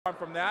On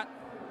from that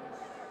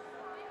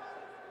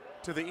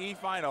to the E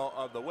final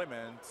of the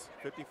women's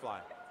 50 fly.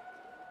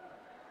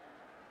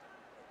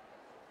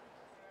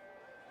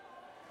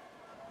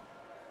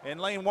 In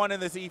lane one in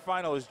this E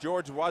final is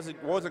George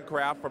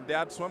Wozencraft from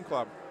Dad's Swim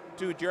Club.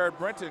 2, Jared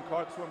Brenton,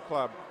 Clark Swim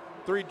Club.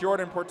 3,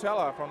 Jordan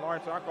Portella from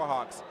Lawrence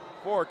Aquahawks.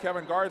 4,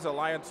 Kevin Garza,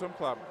 Lion Swim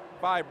Club.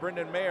 5,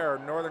 Brendan Mayer,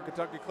 Northern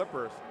Kentucky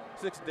Clippers.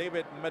 6,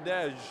 David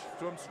Medej,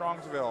 Swim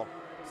Strongsville.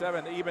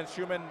 7, Eben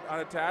Schumann,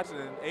 unattached.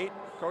 And 8,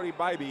 Cody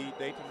Bybee,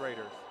 Dayton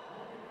Raiders.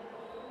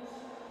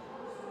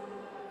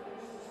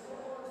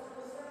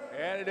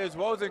 And it is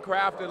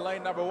Wozencraft in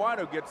lane number 1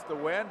 who gets the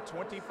win,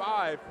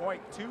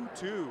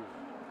 25.22.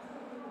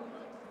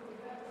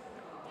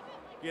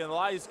 Again, a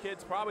lot of these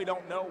kids probably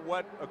don't know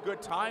what a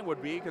good time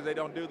would be because they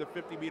don't do the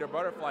 50-meter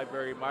butterfly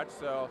very much.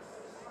 So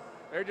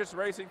they're just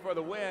racing for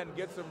the win,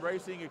 get some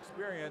racing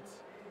experience,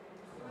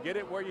 get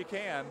it where you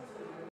can.